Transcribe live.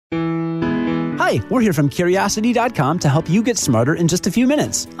Hi, we're here from Curiosity.com to help you get smarter in just a few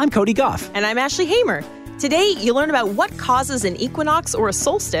minutes. I'm Cody Goff. And I'm Ashley Hamer. Today, you'll learn about what causes an equinox or a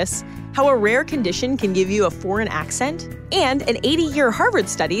solstice, how a rare condition can give you a foreign accent, and an 80-year Harvard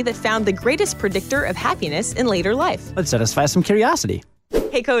study that found the greatest predictor of happiness in later life. Let's satisfy some curiosity.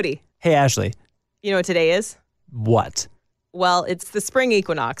 Hey, Cody. Hey, Ashley. You know what today is? What? Well, it's the spring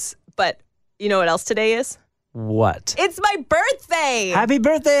equinox. But you know what else today is? What? It's my birthday! Happy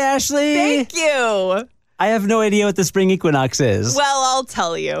birthday, Ashley! Thank you! I have no idea what the spring equinox is. Well, I'll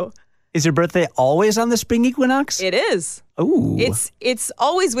tell you. Is your birthday always on the spring equinox? It is. Ooh. It's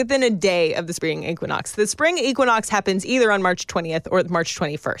always within a day of the spring equinox. The spring equinox happens either on March 20th or March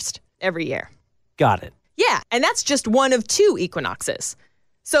 21st every year. Got it. Yeah, and that's just one of two equinoxes.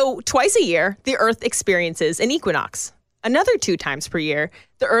 So twice a year, the Earth experiences an equinox. Another 2 times per year,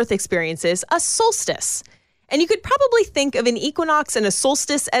 the Earth experiences a solstice. And you could probably think of an equinox and a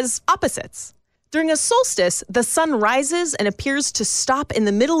solstice as opposites. During a solstice, the sun rises and appears to stop in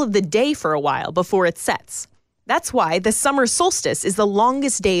the middle of the day for a while before it sets. That's why the summer solstice is the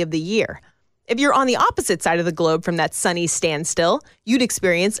longest day of the year. If you're on the opposite side of the globe from that sunny standstill, you'd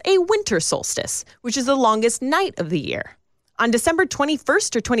experience a winter solstice, which is the longest night of the year. On December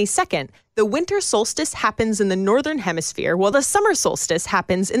 21st or 22nd, the winter solstice happens in the northern hemisphere, while the summer solstice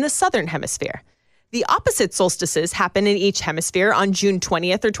happens in the southern hemisphere. The opposite solstices happen in each hemisphere on June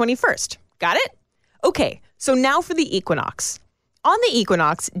 20th or 21st. Got it? Okay, so now for the equinox. On the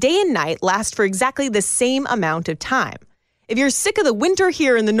equinox, day and night last for exactly the same amount of time. If you're sick of the winter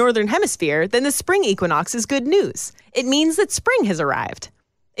here in the northern hemisphere, then the spring equinox is good news. It means that spring has arrived.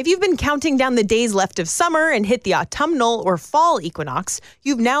 If you've been counting down the days left of summer and hit the autumnal or fall equinox,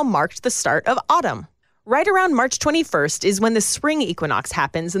 you've now marked the start of autumn. Right around March 21st is when the spring equinox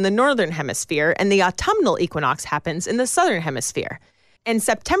happens in the northern hemisphere and the autumnal equinox happens in the southern hemisphere. And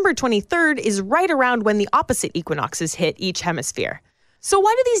September 23rd is right around when the opposite equinoxes hit each hemisphere. So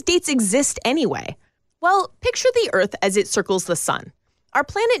why do these dates exist anyway? Well, picture the Earth as it circles the sun. Our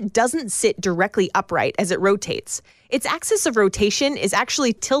planet doesn't sit directly upright as it rotates. Its axis of rotation is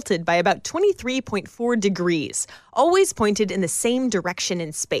actually tilted by about 23.4 degrees, always pointed in the same direction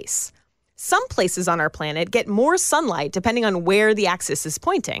in space. Some places on our planet get more sunlight depending on where the axis is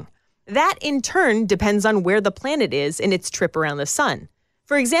pointing. That, in turn, depends on where the planet is in its trip around the sun.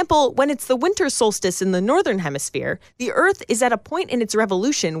 For example, when it's the winter solstice in the northern hemisphere, the Earth is at a point in its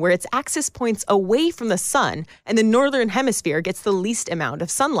revolution where its axis points away from the sun and the northern hemisphere gets the least amount of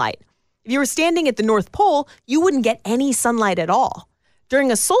sunlight. If you were standing at the North Pole, you wouldn't get any sunlight at all.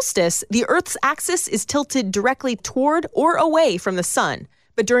 During a solstice, the Earth's axis is tilted directly toward or away from the sun.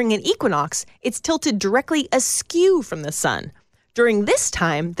 But during an equinox, it's tilted directly askew from the sun. During this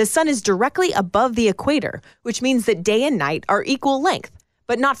time, the sun is directly above the equator, which means that day and night are equal length,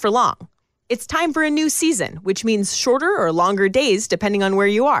 but not for long. It's time for a new season, which means shorter or longer days depending on where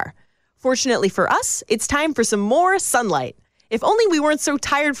you are. Fortunately for us, it's time for some more sunlight. If only we weren't so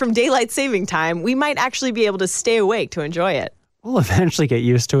tired from daylight saving time, we might actually be able to stay awake to enjoy it. We'll eventually get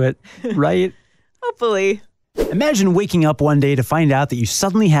used to it, right? Hopefully. Imagine waking up one day to find out that you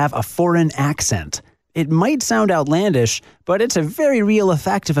suddenly have a foreign accent. It might sound outlandish, but it's a very real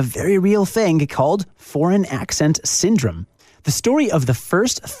effect of a very real thing called foreign accent syndrome. The story of the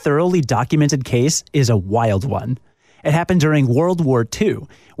first thoroughly documented case is a wild one. It happened during World War II,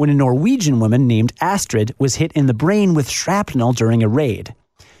 when a Norwegian woman named Astrid was hit in the brain with shrapnel during a raid.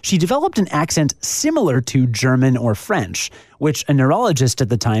 She developed an accent similar to German or French, which a neurologist at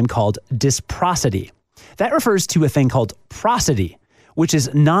the time called dysprosody. That refers to a thing called prosody, which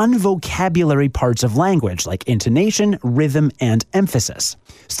is non-vocabulary parts of language like intonation, rhythm, and emphasis.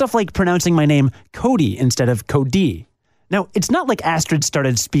 Stuff like pronouncing my name Cody instead of Cody. Now, it's not like Astrid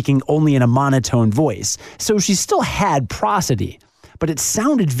started speaking only in a monotone voice, so she still had prosody, but it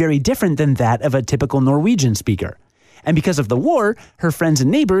sounded very different than that of a typical Norwegian speaker. And because of the war, her friends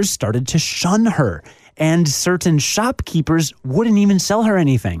and neighbors started to shun her, and certain shopkeepers wouldn't even sell her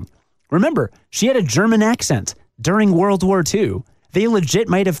anything. Remember, she had a German accent during World War II. They legit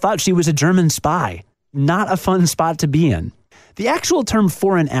might have thought she was a German spy. Not a fun spot to be in. The actual term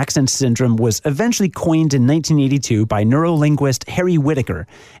foreign accent syndrome was eventually coined in 1982 by neurolinguist Harry Whittaker,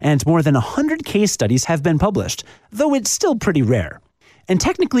 and more than 100 case studies have been published, though it's still pretty rare. And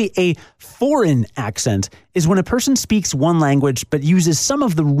technically, a foreign accent is when a person speaks one language but uses some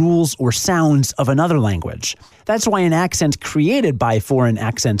of the rules or sounds of another language. That's why an accent created by foreign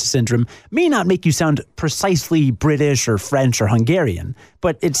accent syndrome may not make you sound precisely British or French or Hungarian,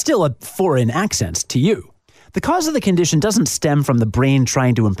 but it's still a foreign accent to you. The cause of the condition doesn't stem from the brain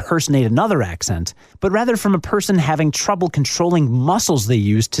trying to impersonate another accent, but rather from a person having trouble controlling muscles they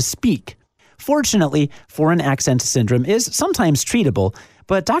use to speak. Fortunately, foreign accent syndrome is sometimes treatable,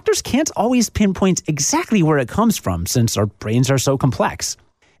 but doctors can't always pinpoint exactly where it comes from since our brains are so complex.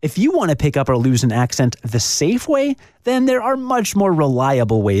 If you want to pick up or lose an accent the safe way, then there are much more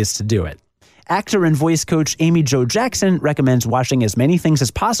reliable ways to do it. Actor and voice coach Amy Jo Jackson recommends watching as many things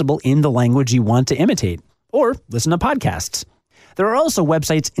as possible in the language you want to imitate, or listen to podcasts. There are also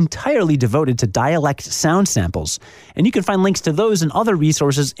websites entirely devoted to dialect sound samples, and you can find links to those and other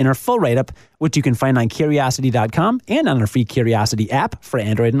resources in our full write-up, which you can find on Curiosity.com and on our free Curiosity app for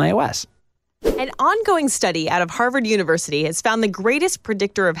Android and iOS. An ongoing study out of Harvard University has found the greatest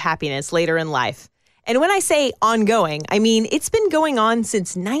predictor of happiness later in life. And when I say ongoing, I mean it's been going on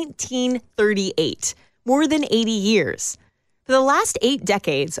since 1938, more than 80 years. For the last 8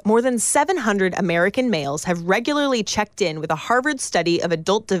 decades, more than 700 American males have regularly checked in with a Harvard study of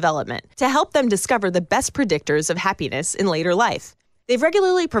adult development to help them discover the best predictors of happiness in later life. They've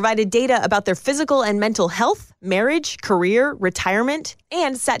regularly provided data about their physical and mental health, marriage, career, retirement,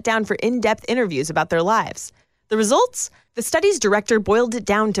 and sat down for in-depth interviews about their lives. The results? The study's director boiled it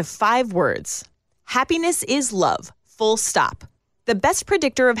down to 5 words. Happiness is love, full stop. The best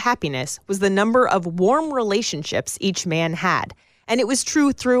predictor of happiness was the number of warm relationships each man had, and it was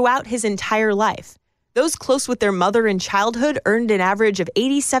true throughout his entire life. Those close with their mother in childhood earned an average of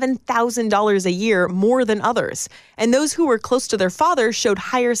 $87,000 a year more than others, and those who were close to their father showed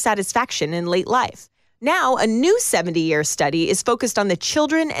higher satisfaction in late life. Now, a new 70-year study is focused on the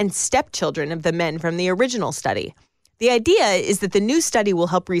children and stepchildren of the men from the original study. The idea is that the new study will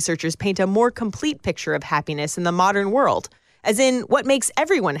help researchers paint a more complete picture of happiness in the modern world, as in what makes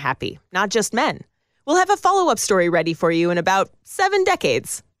everyone happy, not just men. We'll have a follow-up story ready for you in about 7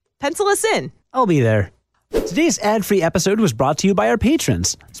 decades. Pencil us in. I'll be there. Today's ad-free episode was brought to you by our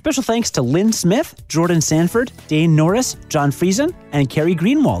patrons. Special thanks to Lynn Smith, Jordan Sanford, Dane Norris, John Friesen, and Carrie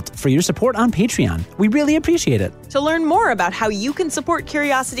Greenwald for your support on Patreon. We really appreciate it. To learn more about how you can support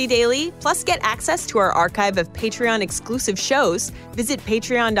Curiosity Daily, plus get access to our archive of Patreon exclusive shows, visit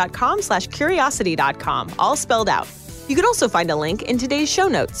patreon.com/curiosity.com, all spelled out. You could also find a link in today's show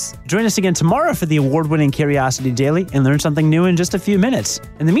notes. Join us again tomorrow for the award-winning Curiosity Daily and learn something new in just a few minutes.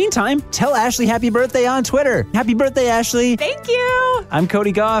 In the meantime, tell Ashley happy birthday on Twitter. Happy birthday, Ashley. Thank you. I'm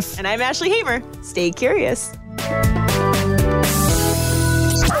Cody Goff. And I'm Ashley Hamer. Stay curious.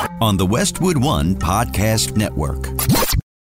 On the Westwood One Podcast Network.